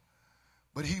happen.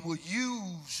 But he will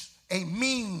use a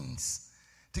means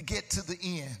to get to the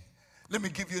end. Let me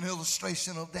give you an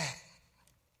illustration of that.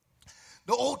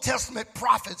 The Old Testament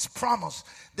prophets promised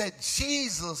that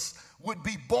Jesus would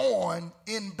be born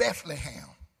in Bethlehem.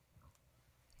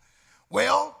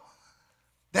 Well,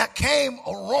 there came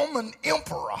a Roman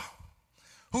emperor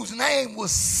whose name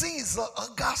was Caesar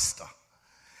Augusta.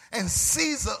 And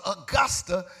Caesar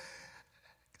Augusta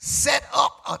set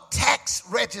up a tax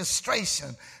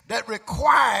registration that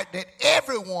required that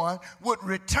everyone would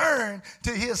return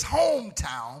to his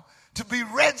hometown to be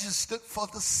registered for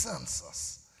the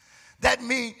census. That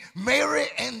means Mary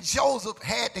and Joseph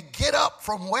had to get up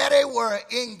from where they were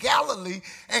in Galilee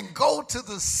and go to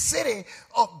the city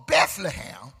of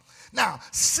Bethlehem. Now,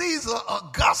 Caesar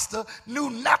Augusta knew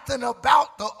nothing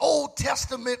about the Old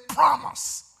Testament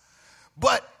promise,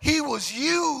 but he was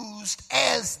used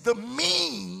as the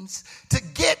means to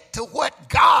get to what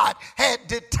God had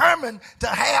determined to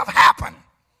have happen.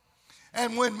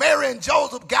 And when Mary and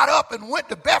Joseph got up and went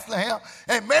to Bethlehem,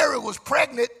 and Mary was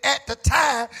pregnant at the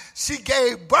time, she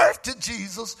gave birth to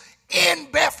Jesus in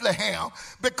Bethlehem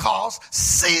because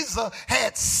Caesar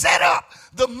had set up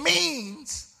the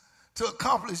means to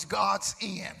accomplish God's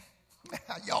end.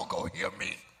 Y'all gonna hear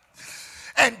me.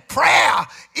 And prayer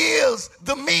is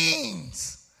the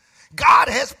means. God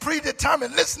has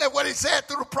predetermined. Listen to what he said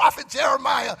through the prophet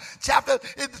Jeremiah, chapter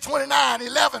 29,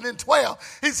 11, and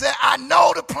 12. He said, I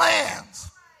know the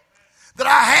plans that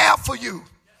I have for you,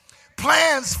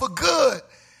 plans for good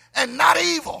and not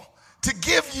evil, to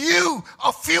give you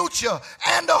a future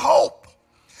and a hope.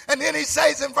 And then he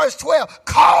says in verse 12,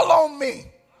 call on me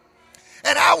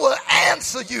and I will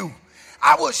answer you.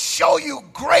 I will show you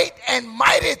great and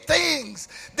mighty things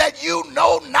that you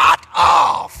know not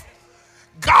of.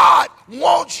 God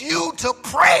wants you to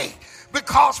pray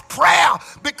because prayer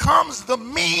becomes the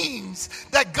means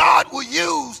that God will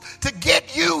use to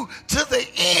get you to the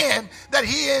end that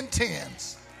he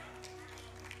intends.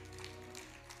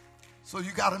 So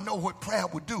you got to know what prayer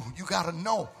will do. You got to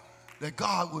know that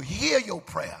God will hear your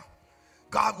prayer.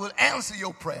 God will answer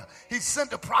your prayer. He sent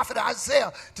the prophet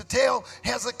Isaiah to tell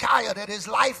Hezekiah that his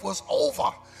life was over.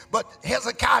 But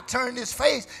Hezekiah turned his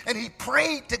face and he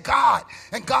prayed to God.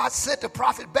 And God sent the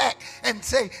prophet back and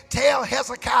said, tell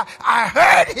Hezekiah, I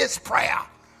heard his prayer.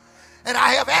 And I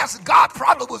have answered. God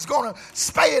probably was going to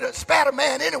spare the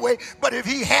man anyway. But if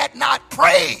he had not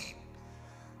prayed,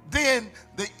 then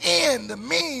the end, the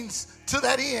means to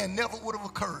that end never would have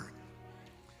occurred.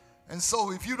 And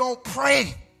so if you don't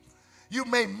pray, you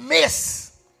may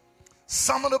miss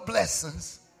some of the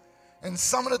blessings and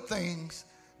some of the things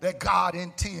that God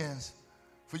intends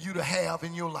for you to have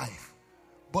in your life.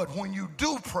 But when you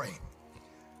do pray,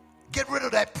 get rid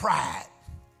of that pride.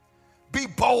 Be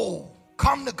bold.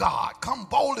 Come to God. Come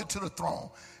boldly to the throne.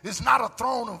 It's not a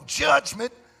throne of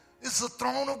judgment. It's a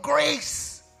throne of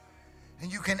grace.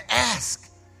 And you can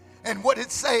ask. And what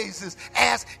it says is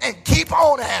ask and keep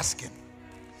on asking.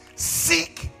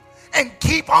 Seek and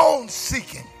keep on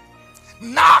seeking.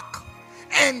 Knock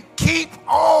and keep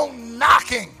on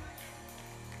knocking.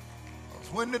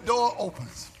 When the door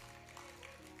opens,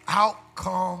 out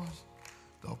comes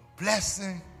the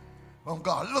blessing from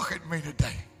God. Look at me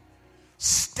today,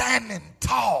 standing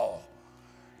tall.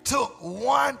 Took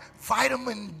one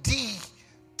vitamin D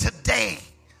today.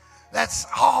 That's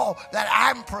all that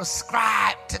I'm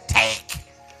prescribed to take.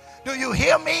 Do you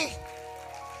hear me?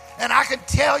 And I can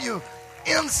tell you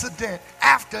incident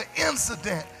after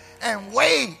incident and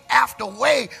way after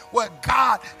way where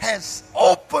God has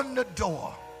opened the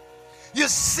door. You're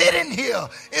sitting here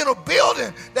in a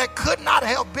building that could not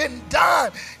have been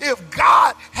done if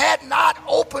God had not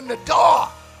opened the door.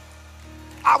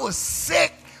 I was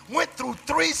sick, went through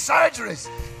 3 surgeries,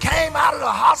 came out of the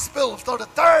hospital for the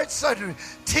 3rd surgery,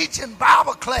 teaching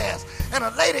Bible class, and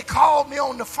a lady called me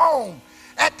on the phone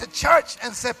at the church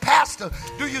and said, Pastor,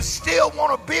 do you still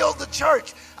want to build the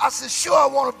church? I said, sure, I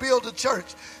want to build the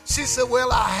church. She said,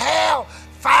 well, I have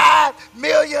 $5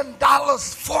 million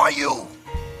for you.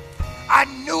 I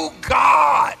knew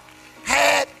God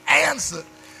had answered.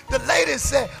 The lady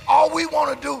said, all we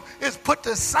want to do is put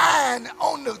the sign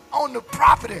on the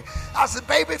property. I said,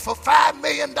 baby, for $5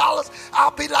 million,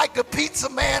 I'll be like the pizza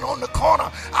man on the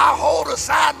corner. I'll hold the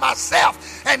sign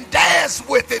myself and dance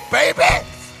with it, baby.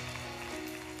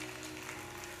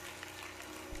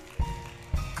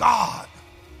 God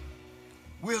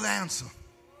will answer.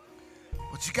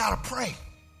 But you got to pray.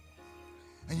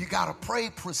 And you got to pray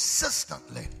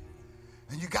persistently.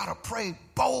 And you got to pray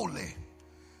boldly.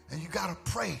 And you got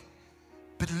to pray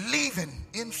believing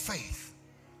in faith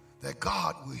that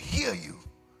God will hear you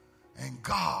and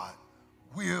God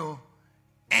will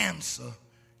answer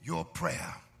your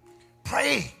prayer.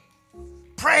 Pray,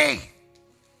 pray,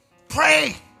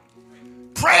 pray,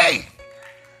 pray,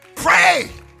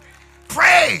 pray,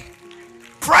 pray,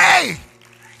 pray,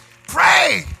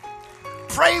 pray,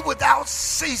 pray without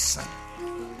ceasing.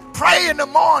 Pray in the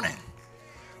morning.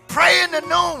 Pray in the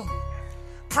noon.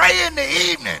 Pray in the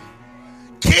evening.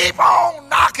 Keep on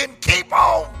knocking. Keep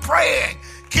on praying.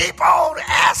 Keep on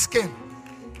asking.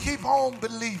 keep on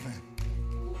believing,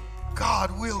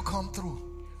 God will come through.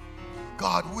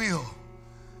 God will.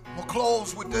 I'm going to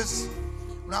close with this.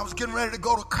 When I was getting ready to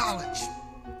go to college,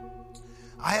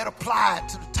 I had applied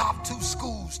to the top 2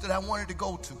 schools that I wanted to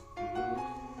go to.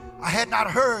 I had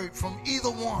not heard from either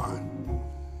one,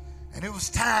 and it was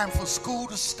time for school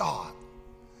to start.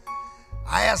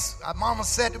 My mama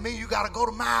said to me, you got to go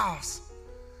to Miles.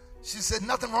 She said,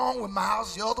 nothing wrong with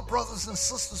Miles. Your other brothers and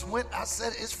sisters went. I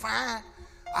said, it's fine.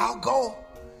 I'll go.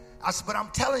 I said, but I'm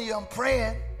telling you, I'm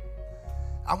praying.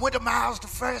 I went to Miles the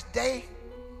first day,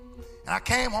 and I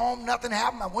came home, nothing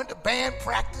happened. I went to band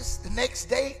practice the next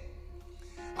day.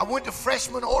 I went to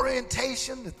freshman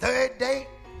orientation the 3rd day.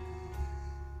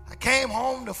 I came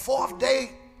home the 4th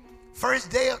day, first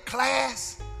day of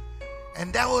class,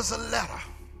 and there was a letter.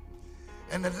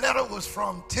 And the letter was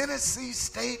from Tennessee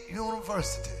State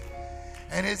University.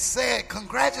 And it said,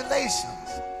 congratulations,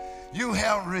 you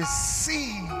have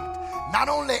received not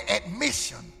only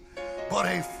admission, but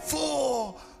a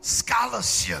full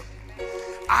scholarship.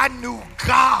 I knew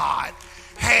God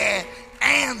had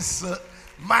answered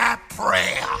my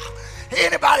prayer.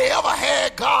 Anybody ever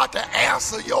had God to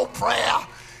answer your prayer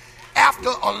after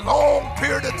a long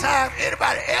period of time?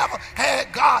 Anybody ever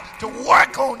had God to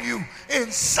work on you in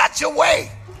such a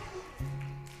way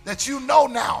that you know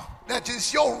now that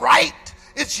it's your right,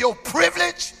 it's your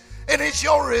privilege, and it's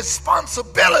your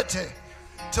responsibility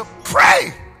to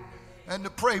pray, and to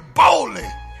pray boldly,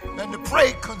 and to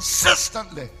pray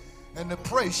consistently, and to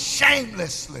pray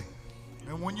shamelessly.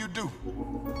 And when you do,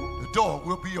 the door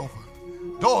will be open.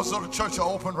 Doors of the church are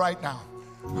open right now.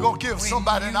 We're going to give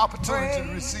somebody an opportunity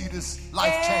to receive this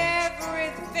life change.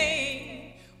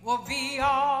 Everything will be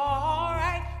all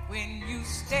right when you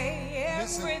stay.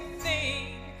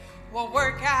 Everything will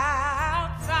work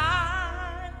out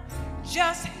fine.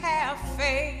 Just have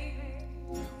faith.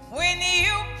 When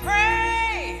you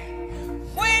pray,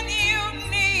 when you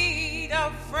need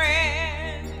a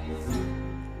friend,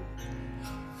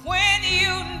 when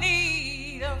you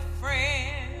need a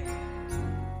friend,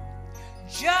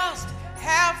 just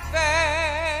have faith.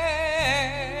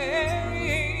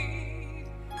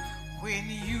 When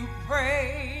you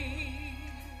pray,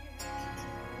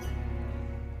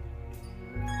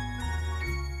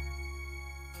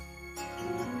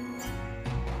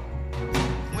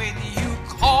 when you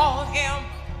call him,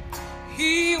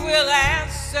 he will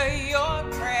answer your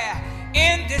prayer.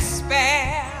 In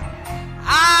despair,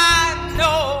 I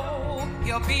know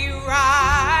he'll be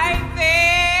right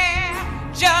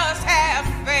there. Just have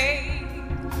faith.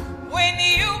 When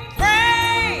you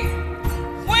pray,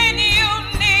 when you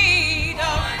need a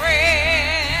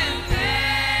friend,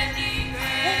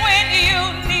 when you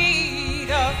need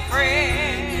a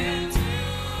friend,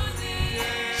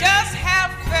 just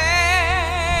have faith.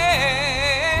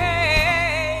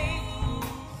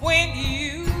 When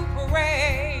you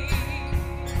pray,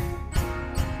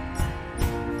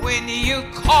 when you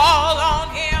call on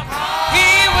him,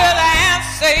 he will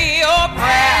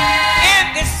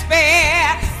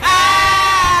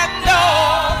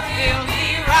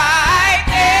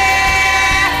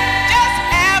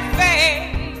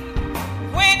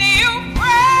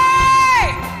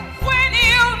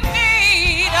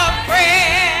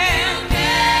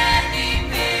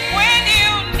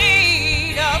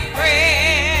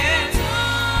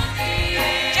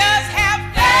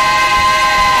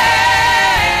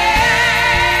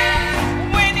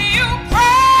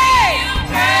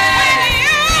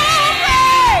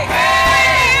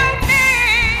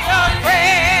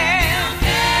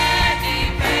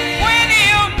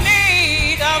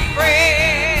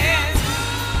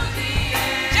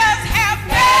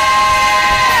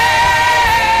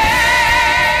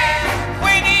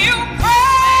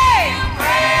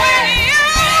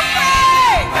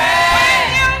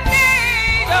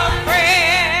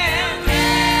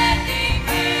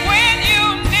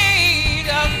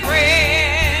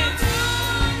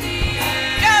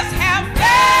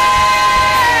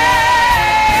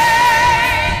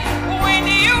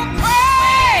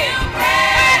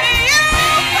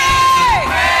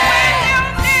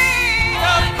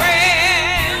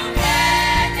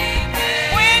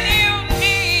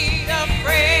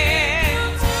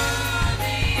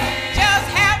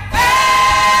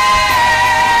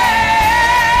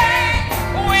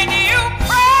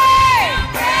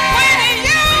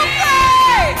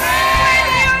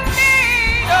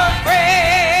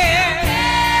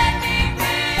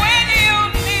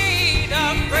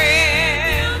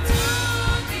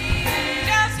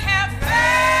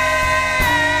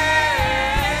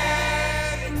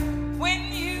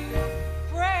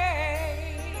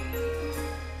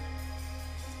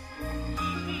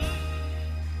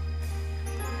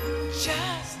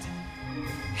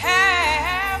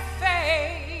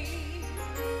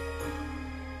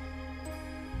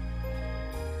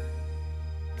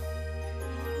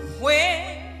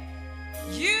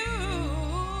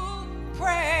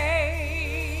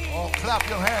Clap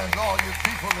your hands, all you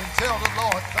people, and tell the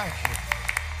Lord thank you.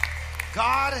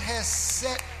 God has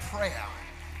set prayer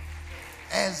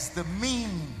as the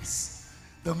means,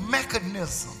 the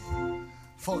mechanism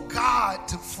for God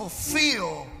to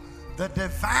fulfill the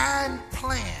divine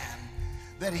plan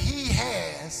that He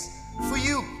has for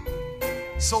you.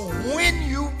 So when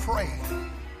you pray,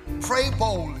 pray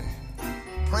boldly,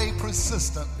 pray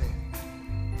persistently,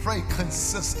 pray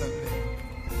consistently,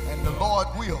 and the Lord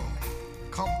will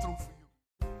come through for you.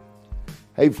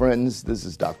 Hey friends, this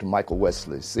is Dr. Michael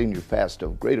Wesley, Senior Pastor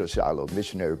of Greater Shiloh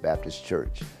Missionary Baptist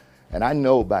Church. And I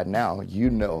know by now you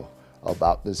know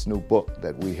about this new book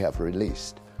that we have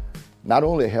released. Not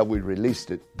only have we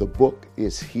released it, the book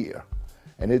is here.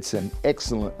 And it's an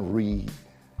excellent read,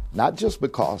 not just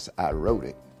because I wrote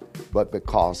it, but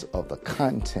because of the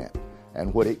content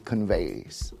and what it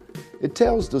conveys. It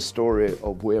tells the story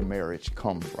of where marriage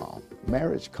comes from.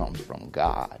 Marriage comes from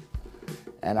God.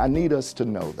 And I need us to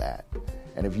know that.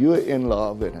 And if you're in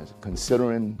love and are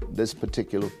considering this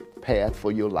particular path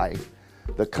for your life,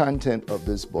 the content of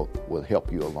this book will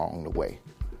help you along the way.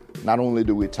 Not only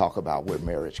do we talk about where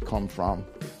marriage comes from,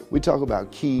 we talk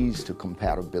about keys to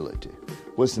compatibility,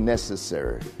 what's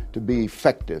necessary to be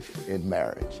effective in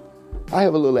marriage. I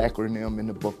have a little acronym in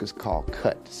the book. It's called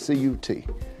CUT, C-U-T,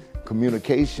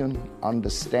 Communication,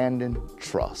 Understanding,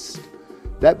 Trust.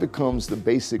 That becomes the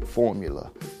basic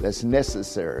formula that's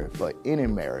necessary for any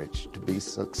marriage to be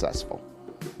successful.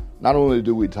 Not only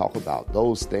do we talk about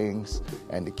those things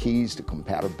and the keys to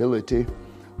compatibility,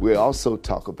 we also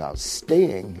talk about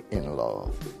staying in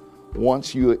love.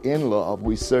 Once you're in love,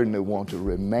 we certainly want to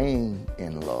remain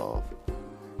in love.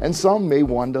 And some may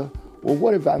wonder, well,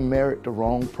 what if I married the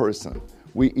wrong person?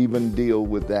 We even deal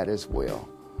with that as well.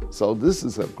 So this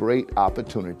is a great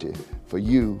opportunity for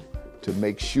you to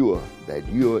make sure that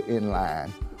you're in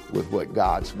line with what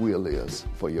God's will is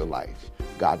for your life.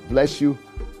 God bless you.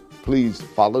 Please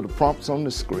follow the prompts on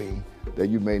the screen that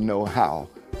you may know how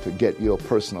to get your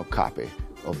personal copy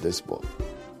of this book.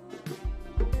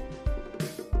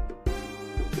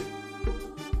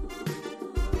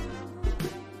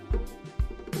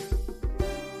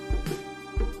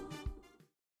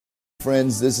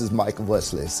 Friends, this is Michael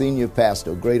Wesley, Senior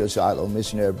Pastor of Greater Shiloh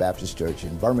Missionary Baptist Church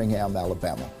in Birmingham,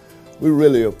 Alabama. We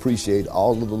really appreciate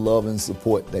all of the love and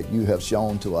support that you have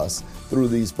shown to us through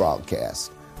these broadcasts.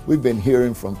 We've been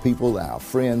hearing from people and our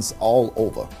friends all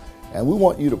over, and we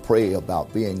want you to pray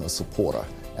about being a supporter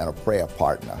and a prayer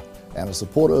partner and a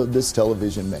supporter of this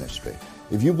television ministry.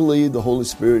 If you believe the Holy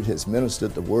Spirit has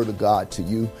ministered the Word of God to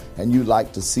you and you'd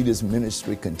like to see this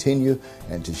ministry continue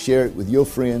and to share it with your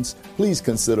friends, please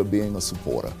consider being a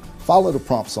supporter. Follow the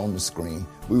prompts on the screen.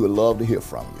 We would love to hear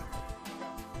from you.